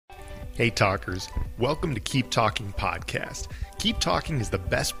Hey talkers, welcome to Keep Talking Podcast. Keep Talking is the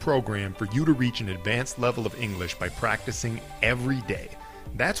best program for you to reach an advanced level of English by practicing every day.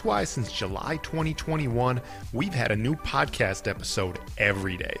 That's why since July 2021, we've had a new podcast episode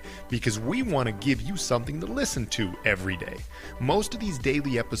every day, because we want to give you something to listen to every day. Most of these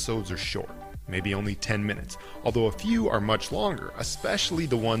daily episodes are short, maybe only 10 minutes, although a few are much longer, especially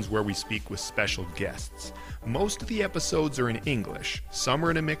the ones where we speak with special guests. Most of the episodes are in English, some are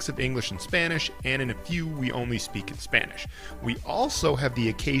in a mix of English and Spanish, and in a few we only speak in Spanish. We also have the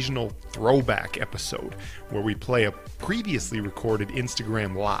occasional throwback episode, where we play a previously recorded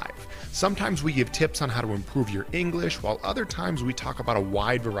Instagram Live. Sometimes we give tips on how to improve your English, while other times we talk about a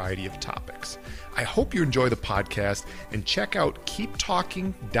wide variety of topics. I hope you enjoy the podcast, and check out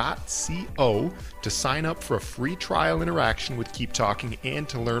keeptalking.co to sign up for a free trial interaction with Keep Talking and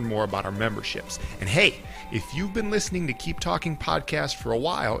to learn more about our memberships. And hey, if you've been listening to Keep Talking Podcast for a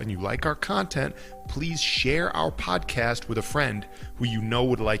while and you like our content, please share our podcast with a friend who you know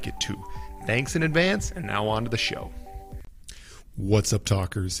would like it too. Thanks in advance, and now on to the show. What's up,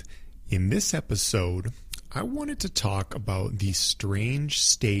 talkers? In this episode, I wanted to talk about the strange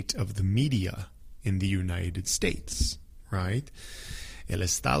state of the media in the United States, right? El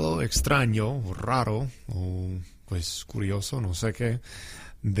estado extraño, o raro, o pues curioso, no sé qué,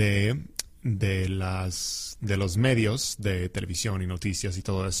 de los medios de televisión y noticias y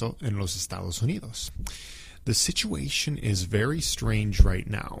todo eso en los Estados Unidos. The situation is very strange right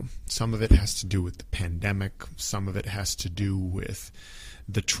now. Some of it has to do with the pandemic. Some of it has to do with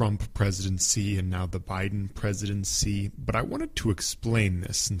the Trump presidency and now the Biden presidency. But I wanted to explain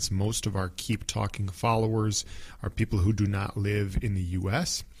this, since most of our Keep Talking followers are people who do not live in the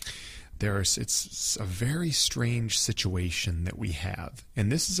U.S. It's a very strange situation that we have.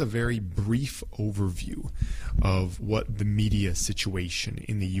 And this is a very brief overview of what the media situation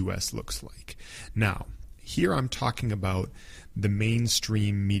in the U.S. looks like. Now, here I'm talking about the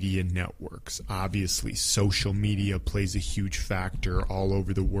mainstream media networks. Obviously, social media plays a huge factor all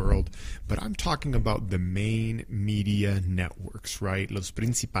over the world, but I'm talking about the main media networks, right? Los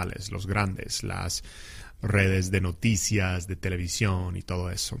principales, los grandes, las redes de noticias, de televisión y todo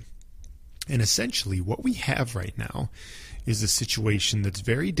eso. And essentially, what we have right now is a situation that's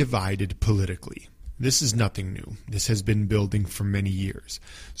very divided politically. This is nothing new. This has been building for many years.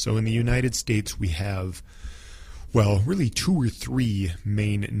 So in the United States, we have, well, really two or three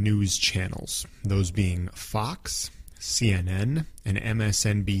main news channels, those being Fox, CNN, and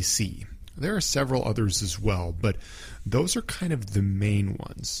MSNBC. There are several others as well, but those are kind of the main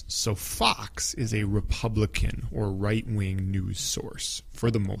ones. So Fox is a Republican or right-wing news source for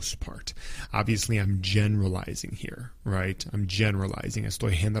the most part. Obviously, I'm generalizing here, right? I'm generalizing.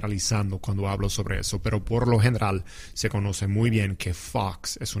 Estoy generalizando cuando hablo sobre eso, pero por lo general se conoce muy bien que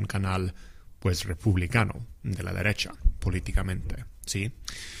Fox es un canal, pues, republicano, de la derecha, políticamente, ¿sí?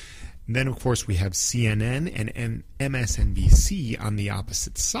 Then, of course, we have CNN and MSNBC on the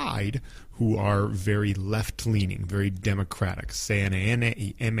opposite side, who are very left-leaning, very democratic. CNN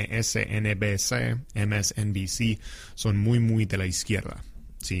y MSNBC son muy de la izquierda,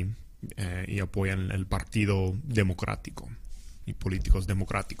 ¿sí? Y apoyan el Partido Democrático y políticos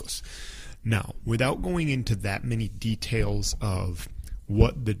democráticos. Now, without going into that many details of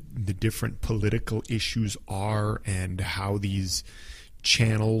what the different political issues are and how these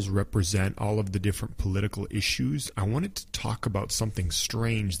channels represent all of the different political issues, I wanted to talk about something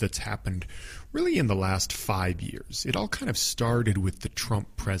strange that's happened really in the last 5 years. It all kind of started with the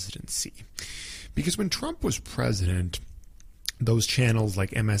Trump presidency. Because when Trump was president, those channels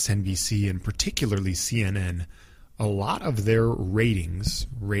like MSNBC and particularly CNN, a lot of their ratings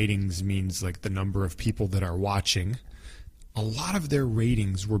means like the number of people that are watching, a lot of their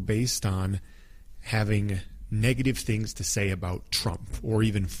ratings were based on having negative things to say about Trump, or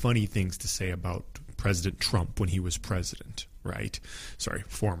even funny things to say about President Trump when he was president, right? Sorry,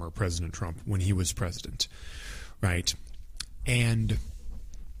 former President Trump when he was president, right? And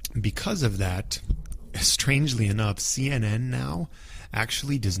because of that, strangely enough, CNN now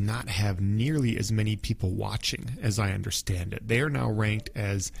actually does not have nearly as many people watching as I understand it. They are now ranked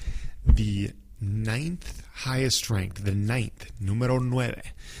as the ninth highest ranked, número 9,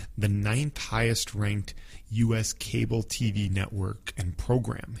 the ninth highest ranked U.S. cable TV network and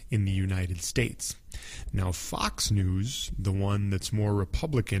program in the United States. Now, Fox News, the one that's more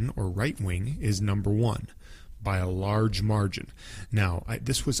Republican or right-wing, is number 1 by a large margin. Now,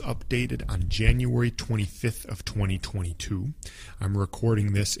 this was updated on January 25th of 2022. I'm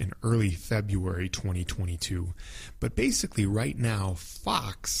recording this in early February 2022. But basically, right now,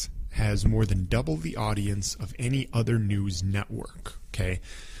 Fox has more than double the audience of any other news network, okay?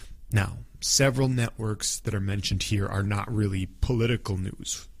 Now, several networks that are mentioned here are not really political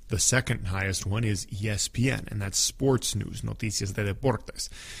news. The second highest one is ESPN, and that's sports news, Noticias de Deportes.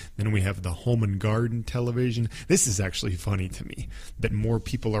 Then we have the Home and Garden television. This is actually funny to me, that more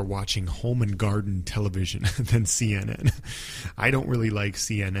people are watching Home and Garden television than CNN. I don't really like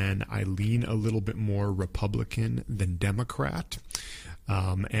CNN. I lean a little bit more Republican than Democrat.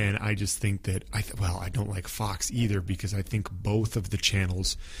 And I just think that, I don't like Fox either, because I think both of the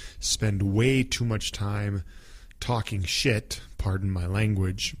channels spend way too much time talking shit, pardon my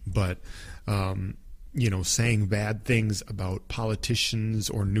language, but saying bad things about politicians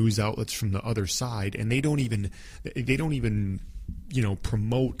or news outlets from the other side, and they don't even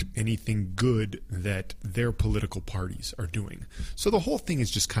promote anything good that their political parties are doing. So the whole thing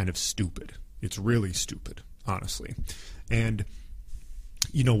is just kind of stupid. It's really stupid, honestly. And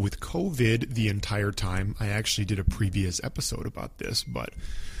with COVID the entire time, I actually did a previous episode about this, but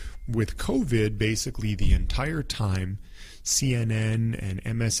with COVID, basically the entire time, CNN and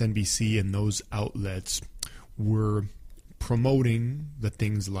MSNBC and those outlets were promoting the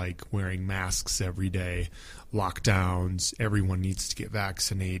things like wearing masks every day, lockdowns, everyone needs to get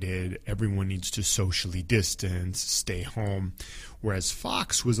vaccinated, everyone needs to socially distance, stay home, whereas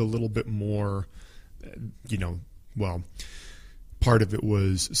Fox was a little bit more, part of it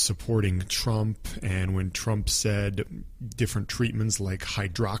was supporting Trump, and when Trump said different treatments like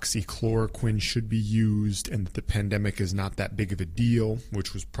hydroxychloroquine should be used and that the pandemic is not that big of a deal,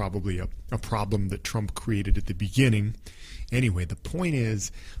 which was probably a problem that Trump created at the beginning. Anyway, the point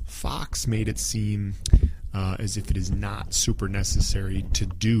is, Fox made it seem as if it is not super necessary to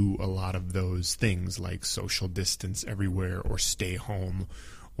do a lot of those things like social distance everywhere or stay home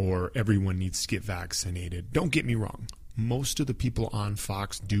or everyone needs to get vaccinated. Don't get me wrong. Most of the people on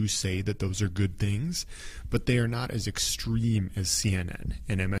Fox do say that those are good things, but they are not as extreme as CNN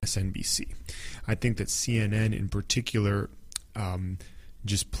and MSNBC. I think that CNN in particular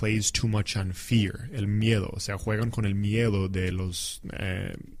just plays too much on fear, el miedo. O sea, juegan con el miedo de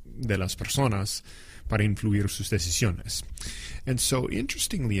las personas para influir sus decisiones. And so,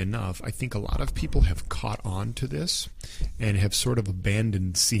 interestingly enough, I think a lot of people have caught on to this and have sort of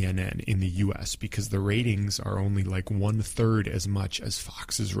abandoned CNN in the U.S. because the ratings are only like 1/3 as much as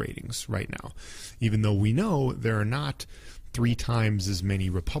Fox's ratings right now, even though we know there are not 3 times as many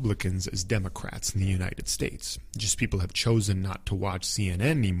Republicans as Democrats in the United States. Just people have chosen not to watch CNN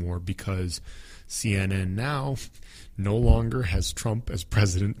anymore because CNN now no longer has Trump as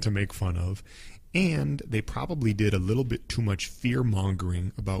president to make fun of, and they probably did a little bit too much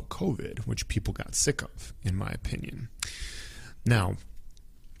fear-mongering about COVID, which people got sick of, in my opinion. Now,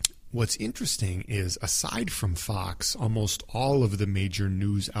 what's interesting is, aside from Fox, almost all of the major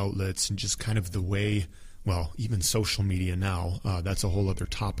news outlets and just kind of the way, even social media now, that's a whole other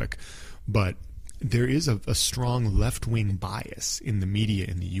topic, but there is a strong left-wing bias in the media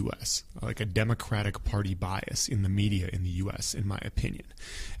in the U.S., like a Democratic Party bias in the media in the U.S., in my opinion.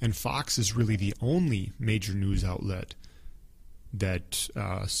 And Fox is really the only major news outlet that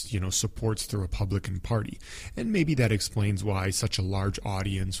supports the Republican Party. And maybe that explains why such a large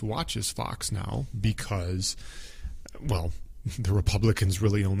audience watches Fox now, because, the Republicans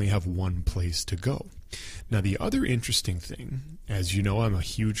really only have one place to go. Now, the other interesting thing, as you know, I'm a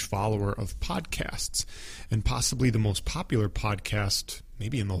huge follower of podcasts, and possibly the most popular podcast,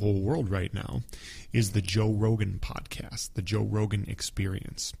 maybe in the whole world right now, is the Joe Rogan podcast, the Joe Rogan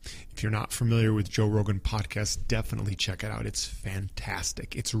Experience. If you're not familiar with Joe Rogan podcast, definitely check it out. It's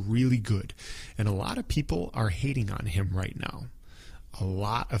fantastic. It's really good. And a lot of people are hating on him right now. A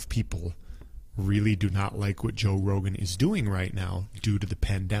lot of people really do not like what Joe Rogan is doing right now due to the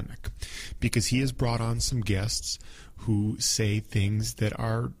pandemic, because he has brought on some guests who say things that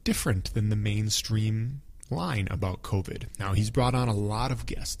are different than the mainstream line about COVID. Now, he's brought on a lot of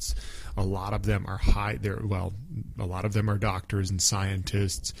guests. A lot of them are a lot of them are doctors and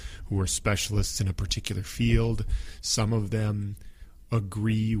scientists who are specialists in a particular field. Some of them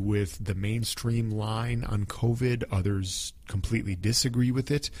agree with the mainstream line on COVID. Others completely disagree with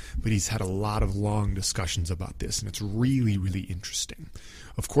it. But he's had a lot of long discussions about this, and it's really, really interesting.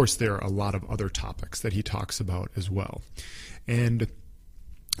 Of course, there are a lot of other topics that he talks about as well. And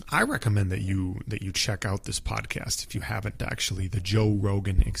I recommend that you check out this podcast if you haven't actually, the Joe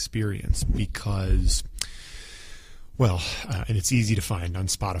Rogan Experience, because, and it's easy to find on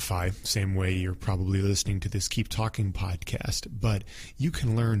Spotify, same way you're probably listening to this Keep Talking podcast, but you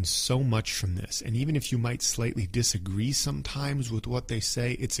can learn so much from this. And even if you might slightly disagree sometimes with what they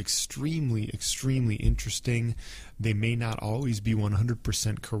say, it's extremely, extremely interesting. They may not always be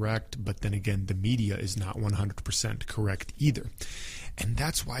 100% correct, but then again, the media is not 100% correct either. And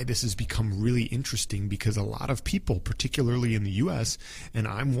that's why this has become really interesting, because a lot of people, particularly in the US, and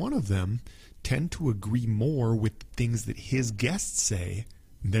I'm one of them, tend to agree more with the things that his guests say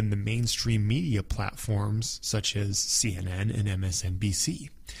than the mainstream media platforms such as CNN and MSNBC.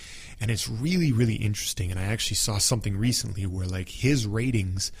 And it's really, really interesting. And I actually saw something recently where like his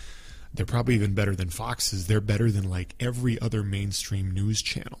ratings, they're probably even better than Fox's. They're better than like every other mainstream news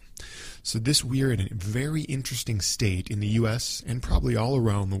channel. So we're in a very interesting state in the US and probably all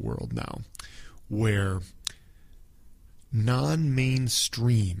around the world now, where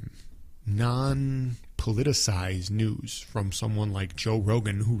non-mainstream, non-politicized news from someone like Joe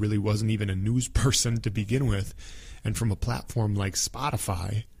Rogan, who really wasn't even a news person to begin with, and from a platform like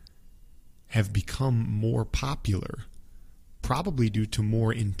Spotify, have become more popular, probably due to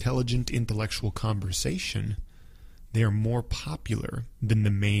more intelligent intellectual conversation. They are more popular than the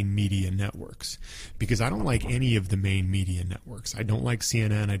main media networks. Because I don't like any of the main media networks. I don't like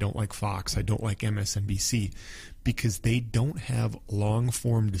CNN, I don't like Fox, I don't like MSNBC, because they don't have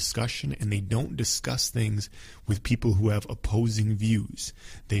long-form discussion and they don't discuss things with people who have opposing views.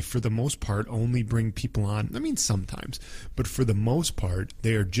 They, for the most part, only bring people on, I mean sometimes, but for the most part,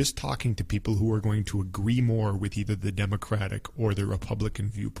 they are just talking to people who are going to agree more with either the Democratic or the Republican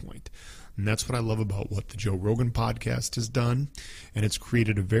viewpoint. And that's what I love about what the Joe Rogan podcast has done. And it's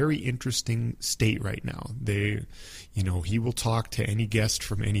created a very interesting state right now. He will talk to any guest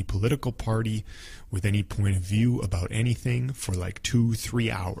from any political party with any point of view about anything for like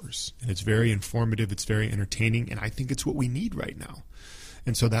 2-3 hours. And it's very informative. It's very entertaining. And I think it's what we need right now.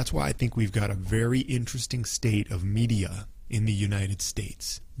 And so that's why I think we've got a very interesting state of media in the United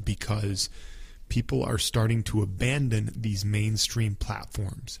States, because people are starting to abandon these mainstream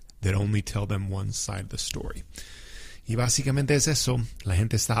platforms that only tell them one side of the story. Y básicamente es eso. La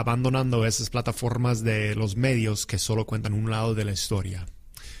gente está abandonando esas plataformas de los medios que solo cuentan un lado de la historia,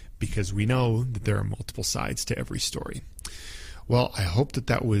 because we know that there are multiple sides to every story. Well, I hope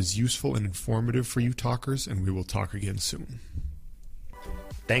that was useful and informative for you talkers, and we will talk again soon.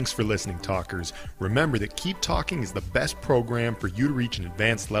 Thanks for listening, talkers. Remember that Keep Talking is the best program for you to reach an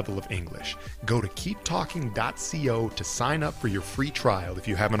advanced level of English. Go to keeptalking.co to sign up for your free trial if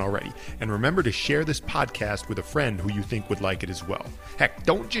you haven't already. And remember to share this podcast with a friend who you think would like it as well. Heck,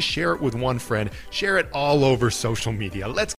 don't just share it with one friend. Share it all over social media. Let's